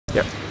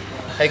Yep.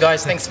 Hey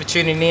guys, thanks for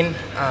tuning in.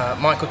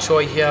 Michael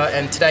Choi here,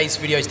 and today's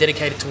video is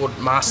dedicated toward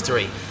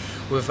mastery.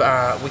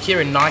 We're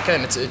here in Nike,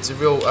 and it's a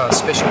real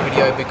special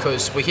video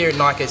because we're here in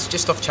Nike. It's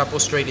just off Chapel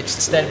Street. It's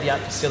a state-of-the-art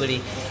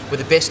facility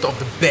with the best of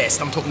the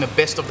best. I'm talking the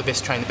best of the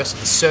best training, the best of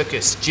the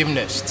circus,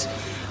 gymnasts,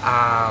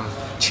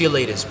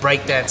 cheerleaders,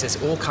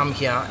 breakdancers, all come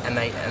here and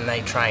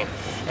they train.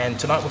 And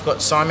tonight we've got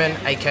Simon,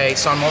 aka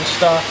Simon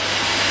Monster,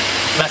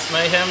 Mass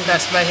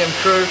Mayhem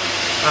crew.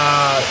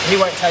 He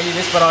won't tell you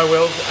this, but I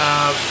will.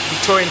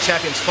 Victorian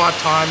champions,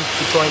 5-time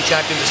Victorian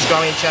champion,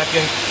 Australian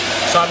champion.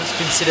 Simon's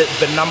considered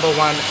the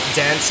 #1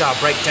 dancer,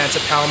 break dancer,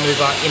 power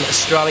mover in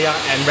Australia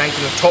and ranked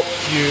in the top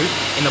few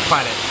in the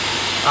planet.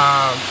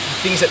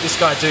 The things that this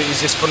guy do is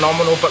just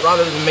phenomenal, but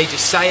rather than me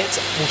just say it,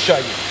 we'll show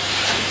you.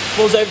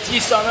 Ball's over to you,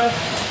 Simon.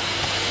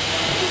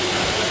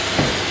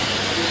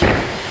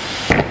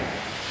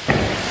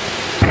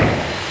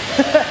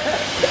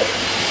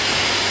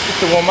 Just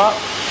to warm up.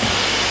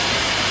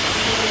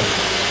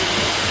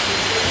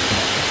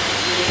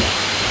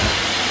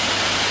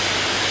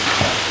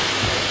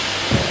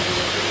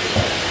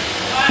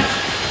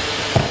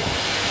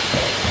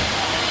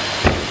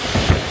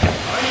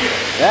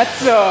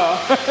 That's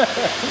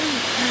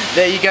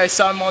there you go,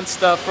 Simon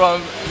Monster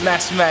from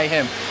Mass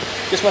Mayhem.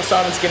 Just while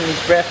Simon's getting his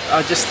breath,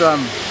 I'll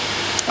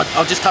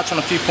just touch on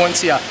a few points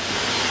here.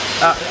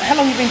 How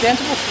long have you been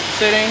dancing for?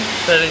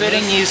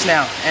 13 years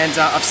now, and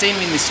I've seen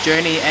him in this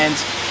journey, and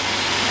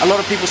a lot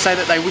of people say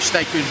that they wish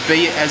they could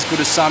be as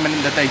good as Simon,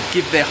 and that they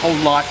give their whole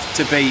life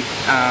to be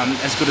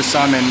as good as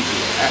Simon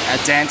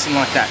at dancing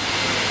like that.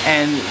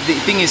 And the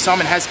thing is,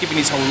 Simon has given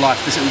his whole life.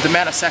 The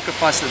amount of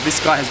sacrifice that this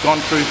guy has gone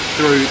through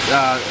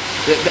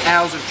the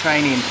hours of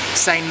training,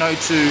 saying no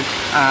to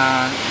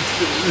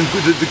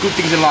the good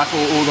things in life,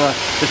 or the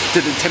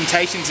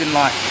temptations in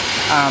life,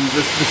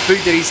 the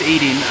food that he's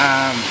eating,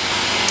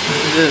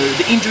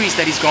 the injuries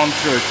that he's gone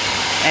through,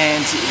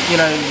 and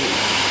you know,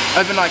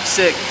 overnight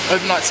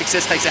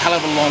success takes a hell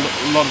of a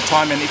lot of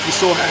time. And if you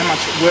saw how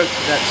much work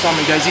that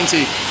Simon goes into,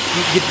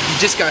 you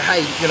just go,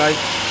 hey, you know,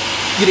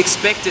 you'd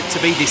expect it to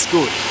be this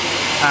good.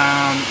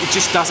 It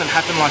just doesn't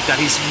happen like that.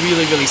 He's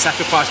really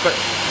sacrificed. But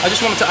I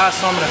just wanted to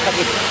ask Simon a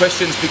couple of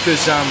questions,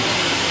 because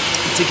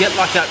to get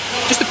like that,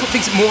 just to put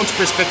things more into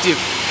perspective,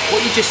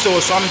 what you just saw,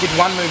 Simon did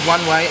one move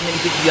one way and then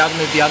he did the other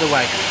move the other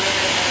way.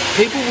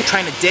 People will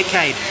train a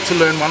decade to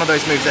learn one of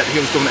those moves that he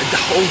was doing,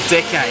 the whole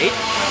decade,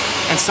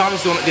 and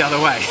Simon's doing it the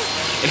other way.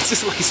 It's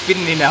just like he's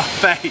spitting in our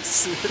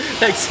face.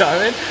 Thanks,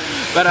 Simon.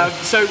 But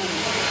so,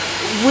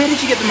 where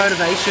did you get the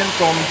motivation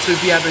from to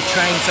be able to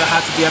train so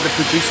hard to be able to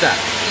produce that?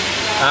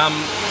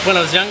 When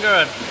I was younger,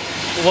 I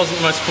wasn't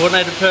the most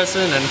coordinated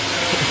person and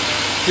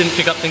didn't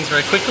pick up things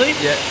very quickly.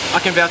 Yeah, I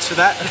can vouch for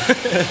that.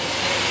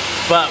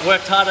 But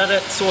worked hard at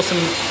it, saw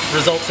some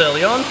results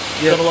early on,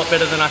 got a lot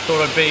better than I thought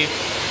I'd be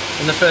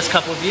in the first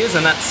couple of years,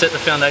 and that set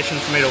the foundation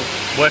for me to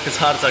work as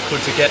hard as I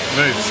could to get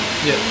moves.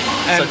 Yeah.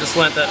 So I just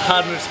learnt that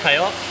hard moves pay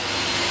off.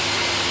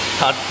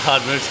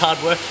 Hard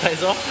work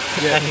pays off,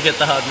 and you get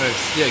the hard moves.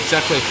 Yeah,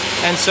 exactly.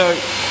 And so,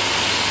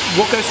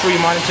 what goes through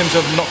your mind in terms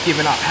of not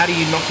giving up? How do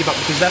you not give up?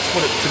 Because that's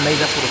what to me,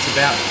 that's what it's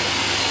about.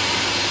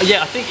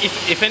 Yeah, I think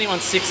if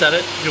anyone sticks at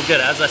it, you'll get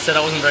it. As I said,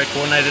 I wasn't very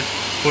coordinated,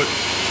 put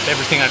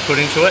everything I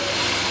could into it.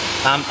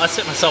 I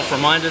set myself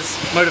reminders.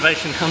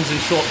 Motivation comes in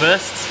short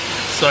bursts,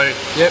 so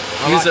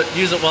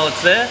use it while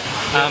it's there.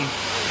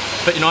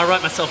 But you know, I write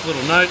myself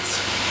little notes.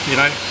 You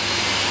know,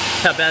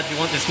 how bad do you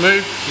want this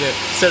move? Yeah.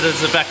 Set it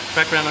as a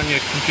background on your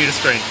computer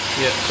screen.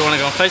 Yeah. Do I want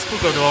to go on Facebook,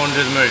 or do I want to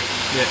do the move?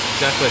 Yeah,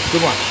 exactly.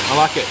 Good one. I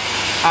like it.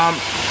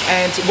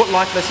 And what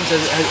life lessons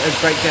has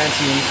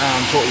breakdancing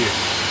taught you?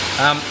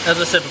 As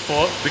I said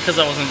before,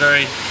 because I wasn't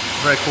very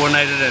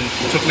coordinated and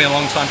it took me a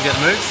long time to get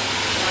the moves.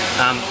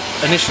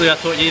 Initially, I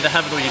thought you either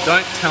have it or you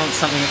don't. Talent's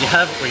something that you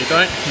have or you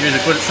don't. You're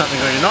either good at something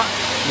or you're not.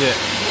 Yeah.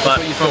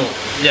 But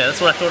yeah, that's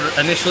what I thought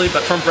initially.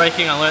 But from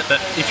breaking, I learnt that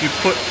if you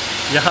put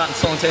your heart and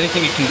soul into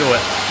anything, you can do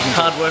it.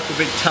 Hard work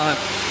will beat talent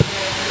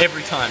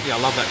every time. Yeah,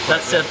 I love that quote.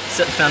 That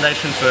set the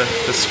foundation for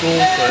school,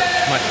 for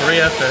my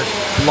career, for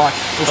life.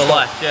 For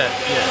life, yeah.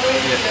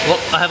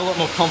 I have a lot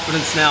more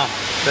confidence now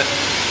that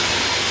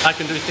I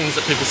can do things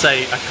that people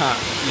say I can't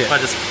if I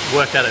just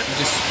work at it. You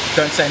just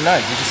don't say no,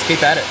 you just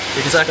keep at it.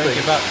 Exactly. Just don't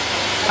give up.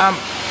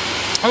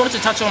 I wanted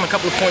to touch on a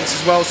couple of points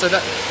as well, so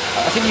that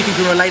I think you can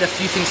relate a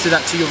few things to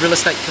that, to your real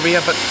estate career.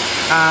 But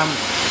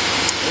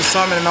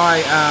Simon and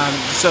I,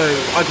 so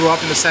I grew up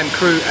in the same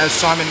crew as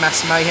Simon,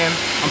 Mass Mayhem.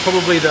 I'm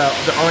probably the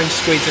orange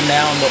squeezer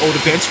now or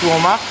the bench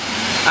warmer.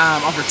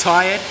 I've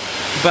retired,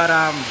 but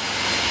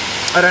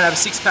I don't have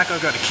a six-pack,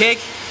 I've got a keg.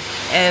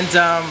 And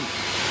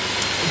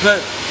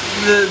but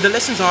the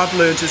lessons I've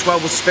learned as well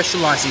was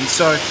specialising.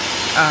 So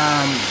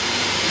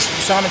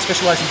Simon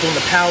specialised in doing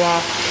the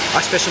power. I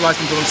specialised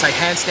in doing, say,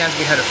 handstands.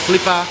 We had a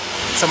flipper.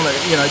 Someone that,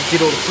 you know,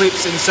 did all the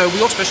flips, and so we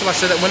all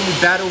specialised so that when we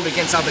battled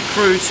against other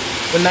crews,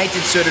 when they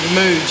did certain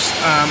moves,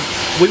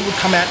 we would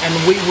come out and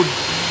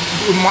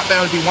it might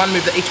only be one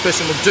move that each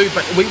person would do,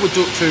 but we would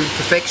do it to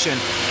perfection,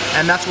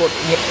 and that's what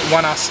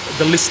won us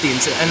the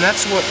listings, and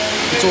that's what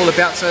it's all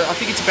about. So I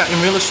think it's about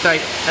in real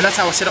estate, and that's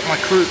how I set up my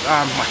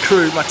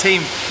my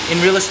team in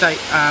real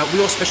estate. We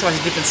all specialize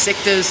in different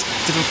sectors,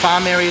 different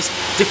farm areas,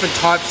 different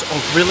types of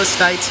real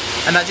estate,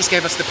 and that just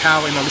gave us the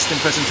power in the listing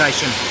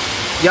presentation.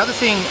 The other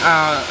thing,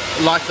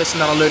 life lesson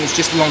that I learned is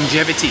just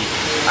longevity,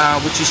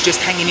 which is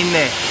just hanging in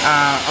there.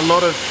 A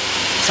lot of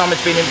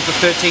Simon's been in for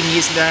 13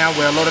 years now,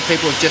 where a lot of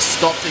people have just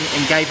stopped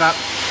and gave up.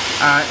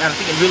 And I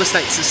think in real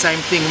estate it's the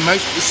same thing.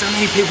 So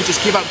many people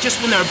just give up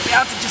just when they're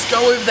about to just go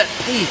over that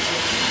peak,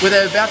 where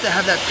they're about to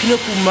have that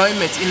pinnacle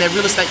moment in their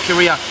real estate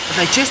career. If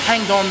they just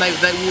hanged on, they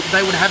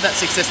would have that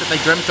success that they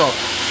dreamt of.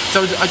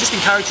 So I just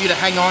encourage you to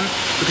hang on,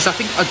 because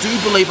I do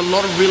believe a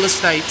lot of real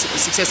estate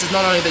success is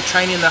not only the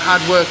training and the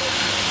hard work,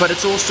 but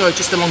it's also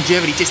just the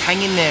longevity. Just hang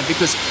in there,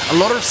 because a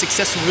lot of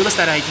successful real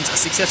estate agents are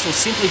successful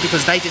simply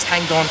because they just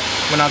hanged on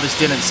when others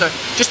didn't. So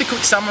just a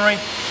quick summary.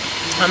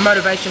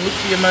 Motivation, look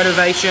for your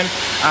motivation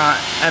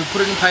and put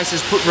it in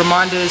places, put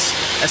reminders.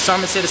 As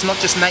Simon said, it's not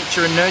just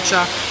nature and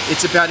nurture,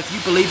 it's about if you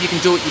believe you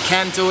can do it, you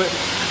can do it.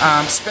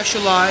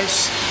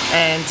 Specialize,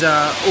 and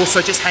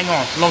also just hang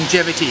on,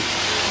 longevity.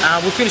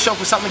 We'll finish off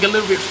with something a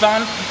little bit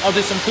fun. I'll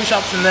do some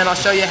push-ups, and then I'll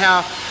show you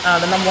how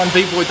the #1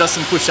 B-boy does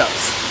some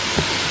push-ups.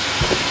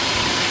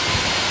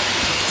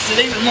 So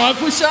these are my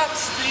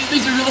push-ups,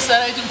 these are real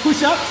estate agent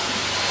push-ups,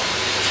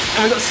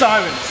 and we've got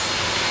Simon's.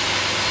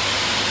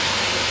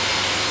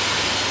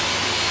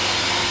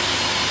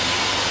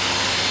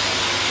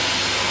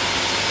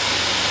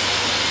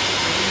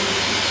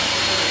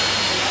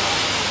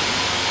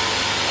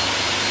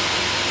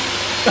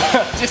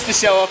 Just to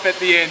show off at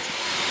the end.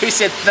 Who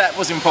said that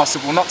was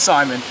impossible? Not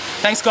Simon.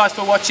 Thanks guys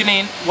for watching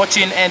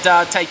and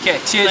take care.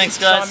 Cheers. Thanks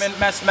guys. Simon,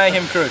 Mass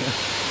Mayhem crew.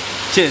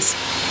 Cheers.